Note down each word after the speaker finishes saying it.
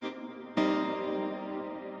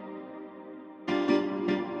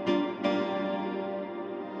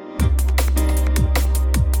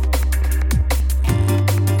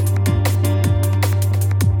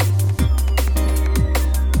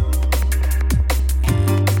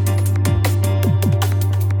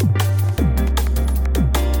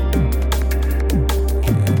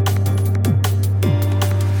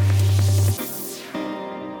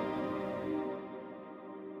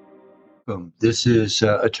This is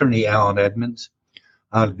Attorney Alan Edmonds.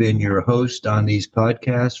 I've been your host on these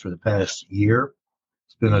podcasts for the past year.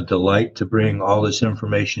 It's been a delight to bring all this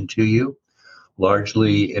information to you,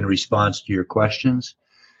 largely in response to your questions.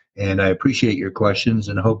 And I appreciate your questions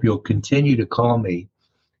and hope you'll continue to call me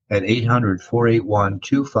at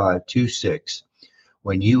 800-481-2526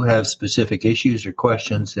 when you have specific issues or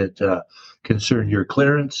questions that concern your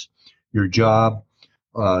clearance, your job,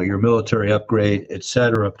 your military upgrade,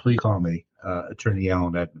 etc. Please call me, Attorney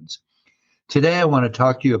Alan Edmonds. Today, I want to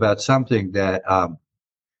talk to you about something that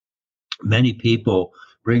many people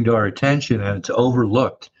bring to our attention and it's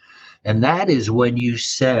overlooked. And that is when you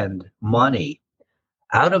send money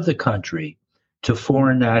out of the country to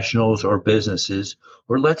foreign nationals or businesses,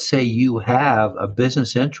 or let's say you have a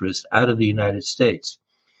business interest out of the United States.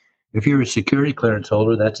 If you're a security clearance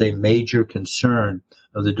holder, that's a major concern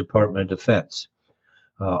of the Department of Defense.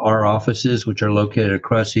 Our offices, which are located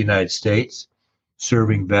across the United States,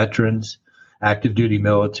 serving veterans, active duty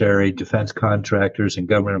military, defense contractors, and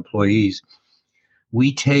government employees,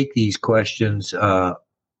 we take these questions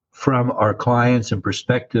from our clients and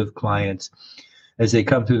prospective clients as they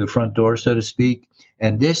come through the front door, so to speak.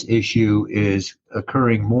 And this issue is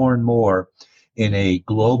occurring more and more in a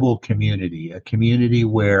global community, a community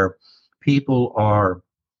where people are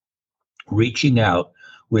reaching out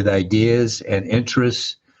with ideas and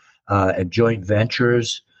interests and joint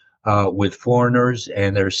ventures with foreigners,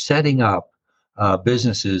 and they're setting up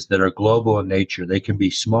businesses that are global in nature. They can be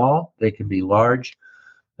small, they can be large.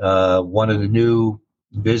 One of the new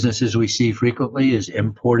businesses we see frequently is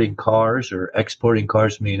importing cars or exporting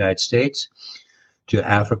cars from the United States to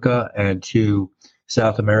Africa and to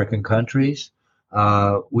South American countries.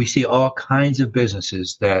 We see all kinds of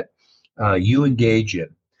businesses that you engage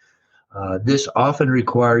in. This often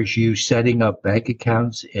requires you setting up bank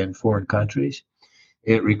accounts in foreign countries.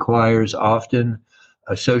 It requires often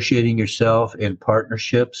associating yourself in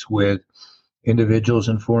partnerships with individuals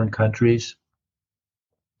in foreign countries.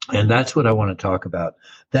 And that's what I want to talk about.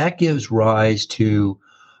 That gives rise to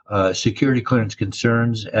security clearance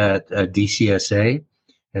concerns at DCSA,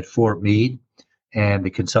 at Fort Meade, and the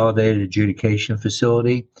Consolidated Adjudication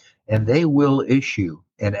Facility. And they will issue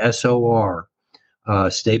an SOR,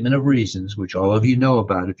 Statement of Reasons, which all of you know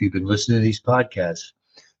about if you've been listening to these podcasts.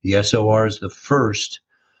 The SOR is the first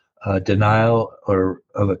denial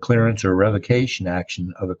of a clearance or revocation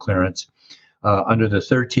action of a clearance under the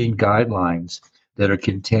 13 guidelines that are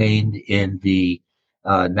contained in the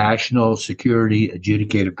National Security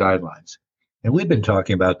Adjudicative Guidelines. And we've been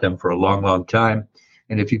talking about them for a long, long time.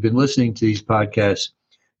 And if you've been listening to these podcasts,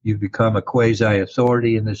 you've become a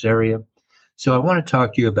quasi-authority in this area. So I want to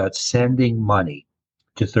talk to you about sending money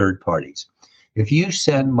to third parties. If you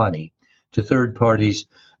send money to third parties,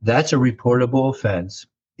 that's a reportable offense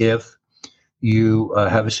if you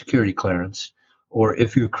have a security clearance or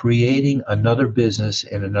if you're creating another business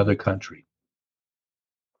in another country.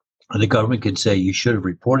 The government can say you should have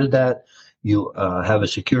reported that, you have a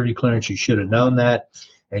security clearance, you should have known that,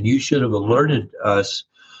 and you should have alerted us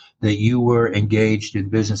that you were engaged in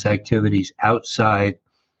business activities outside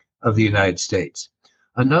of the United States.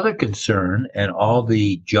 Another concern, and all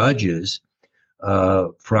the judges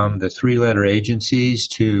from the three-letter agencies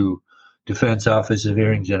to Defense Office of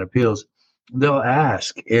Hearings and Appeals, they'll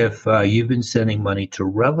ask if you've been sending money to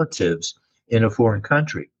relatives in a foreign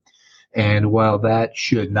country. And while that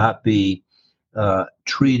should not be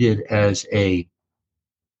treated as a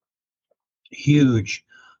huge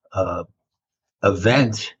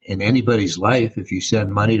event in anybody's life, if you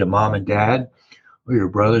send money to mom and dad or your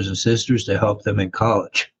brothers and sisters to help them in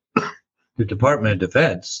college, the Department of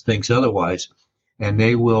Defense thinks otherwise, and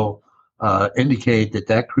they will indicate that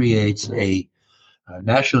that creates a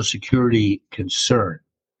national security concern.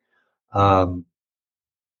 The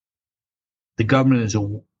government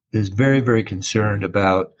is very, very concerned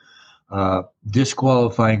about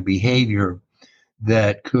disqualifying behavior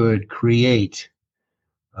that could create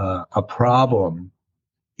a problem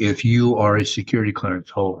if you are a security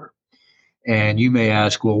clearance holder. And you may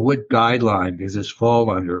ask, well, what guideline does this fall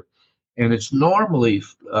under? And it's normally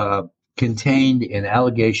contained in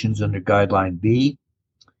allegations under Guideline B,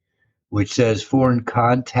 which says foreign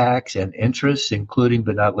contacts and interests, including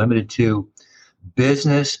but not limited to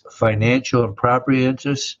business, financial, and property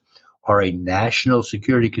interests, are a national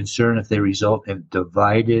security concern if they result in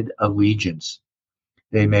divided allegiance.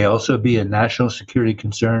 They may also be a national security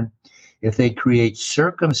concern if they create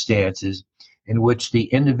circumstances in which the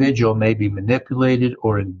individual may be manipulated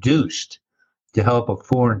or induced to help a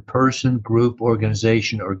foreign person, group,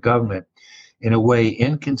 organization, or government in a way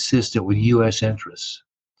inconsistent with U.S. interests.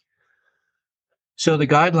 So the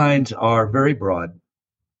guidelines are very broad.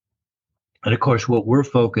 And of course, what we're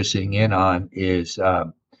focusing in on is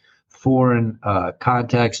foreign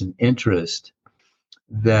contacts and interest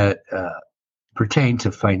that pertain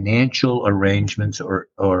to financial arrangements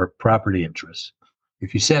or property interests.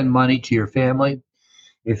 If you send money to your family,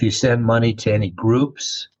 if you send money to any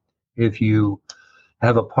groups, if you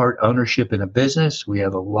have a part ownership in a business, we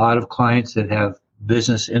have a lot of clients that have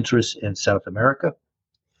business interests in South America,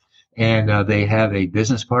 and they have a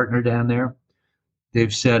business partner down there.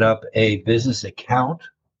 They've set up a business account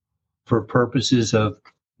for purposes of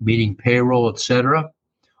meeting payroll, etc.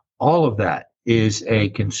 All of that is a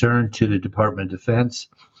concern to the Department of Defense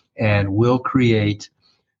and will create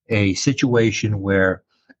a situation where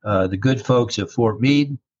the good folks at Fort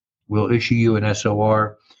Meade will issue you an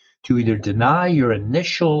SOR to either deny your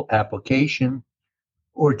initial application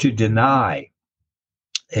or to deny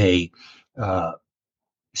a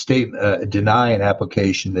deny an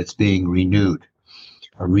application that's being renewed,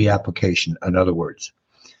 a reapplication, in other words.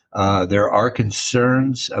 There are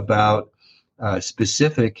concerns about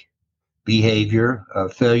specific behavior.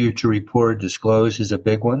 Failure to report or disclose is a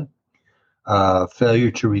big one.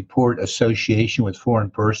 Failure to report association with foreign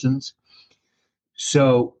persons.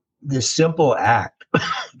 So the simple act,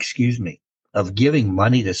 excuse me, of giving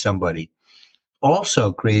money to somebody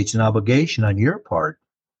also creates an obligation on your part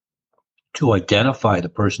to identify the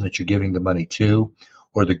person that you're giving the money to,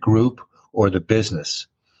 or the group, or the business.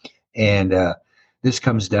 And this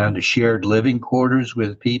comes down to shared living quarters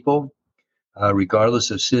with people,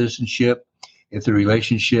 regardless of citizenship. If the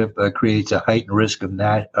relationship creates a heightened risk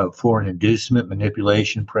of foreign inducement,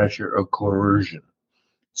 manipulation, pressure, or coercion.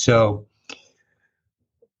 So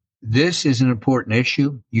this is an important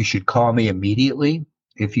issue. You should call me immediately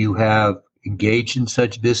if you have engaged in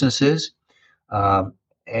such businesses.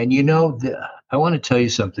 And I want to tell you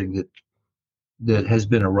something that has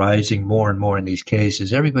been arising more and more in these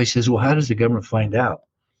cases. Everybody says, well, how does the government find out?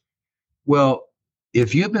 Well,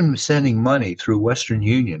 if you've been sending money through Western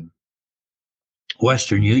Union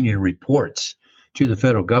reports to the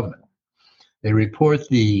federal government. They report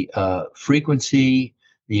the frequency,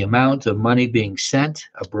 the amount of money being sent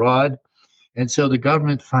abroad. And so the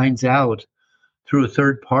government finds out through a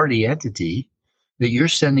third-party entity that you're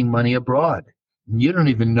sending money abroad. And you don't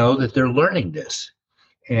even know that they're learning this.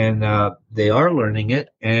 And they are learning it.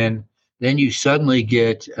 And then you suddenly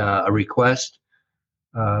get a request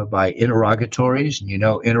by interrogatories. And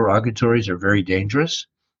interrogatories are very dangerous.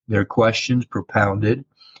 They're questions propounded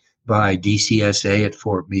by DCSA at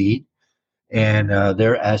Fort Meade. And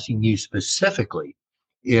they're asking you specifically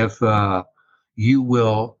if you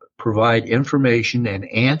will provide information and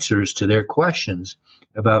answers to their questions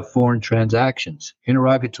about foreign transactions.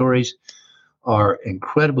 Interrogatories are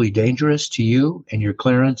incredibly dangerous to you and your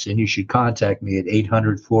clearance, and you should contact me at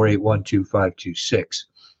 800-481-2526.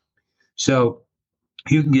 So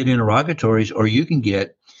you can get interrogatories, or you can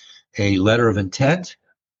get a letter of intent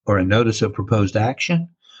or a notice of proposed action,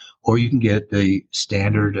 or you can get the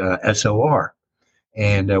standard SOR.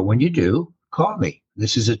 And when you do, call me.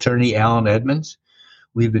 This is Attorney Alan Edmonds.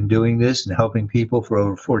 We've been doing this and helping people for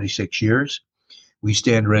over 46 years. We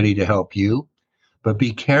stand ready to help you, but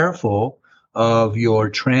be careful of your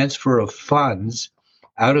transfer of funds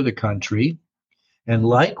out of the country. And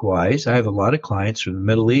likewise, I have a lot of clients from the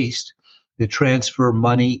Middle East that transfer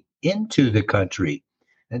money into the country.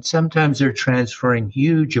 And sometimes they're transferring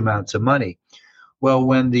huge amounts of money. Well,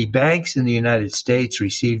 when the banks in the United States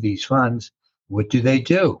receive these funds, what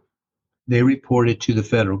do? They report it to the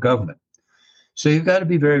federal government. So you've got to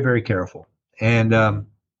be very, very careful. And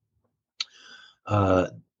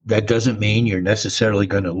that doesn't mean you're necessarily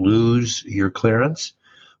going to lose your clearance,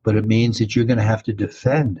 but it means that you're going to have to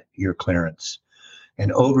defend your clearance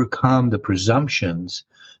and overcome the presumptions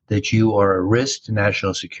that you are a risk to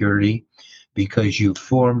national security because you've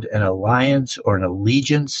formed an alliance or an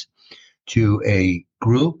allegiance to a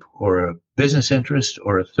group or a business interest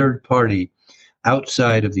or a third party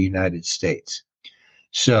outside of the United States.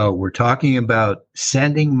 So we're talking about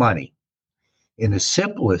sending money. In the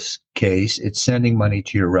simplest case, it's sending money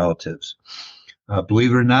to your relatives.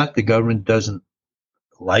 Believe it or not, the government doesn't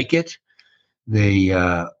like it. They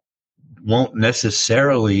won't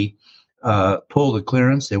necessarily pull the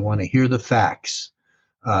clearance. They want to hear the facts.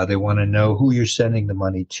 They want to know who you're sending the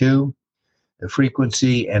money to, the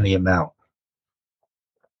frequency, and the amount.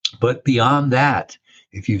 But beyond that,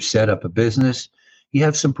 if you've set up a business, you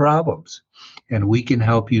have some problems, and we can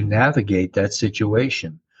help you navigate that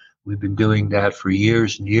situation. We've been doing that for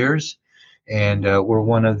years and years, and we're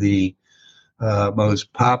one of the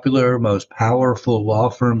most popular, most powerful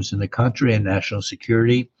law firms in the country in national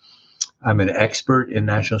security. I'm an expert in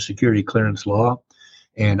national security clearance law,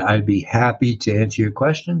 and I'd be happy to answer your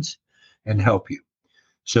questions and help you.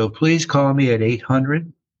 So please call me at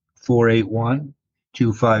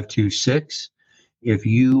 800-481-2526. If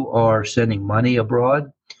you are sending money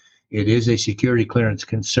abroad, it is a security clearance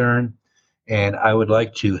concern, and I would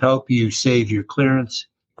like to help you save your clearance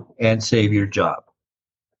and save your job.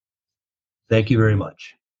 Thank you very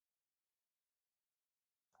much.